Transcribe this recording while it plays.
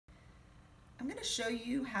I'm going to show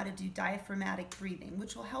you how to do diaphragmatic breathing,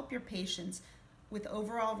 which will help your patients with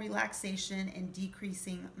overall relaxation and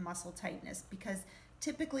decreasing muscle tightness, because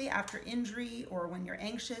typically after injury or when you're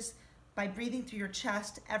anxious, by breathing through your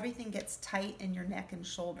chest, everything gets tight in your neck and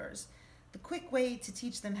shoulders. The quick way to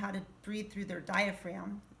teach them how to breathe through their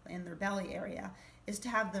diaphragm in their belly area is to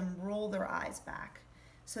have them roll their eyes back.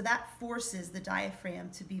 So that forces the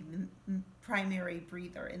diaphragm to be the primary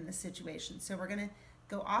breather in the situation. So we're going to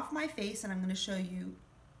go off my face and I'm going to show you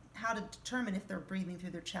how to determine if they're breathing through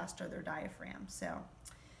their chest or their diaphragm. So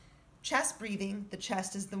chest breathing, the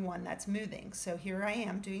chest is the one that's moving. So here I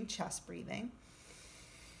am doing chest breathing.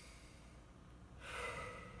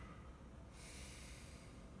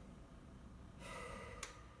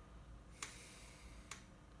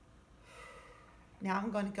 Now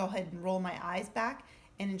I'm going to go ahead and roll my eyes back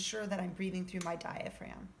and ensure that I'm breathing through my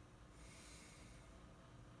diaphragm.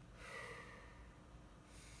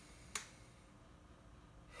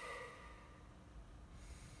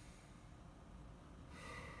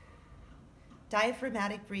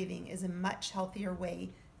 Diaphragmatic breathing is a much healthier way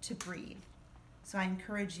to breathe. So I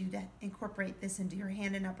encourage you to incorporate this into your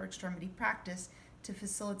hand and upper extremity practice to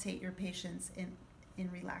facilitate your patients in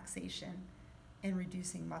relaxation and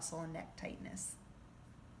reducing muscle and neck tightness.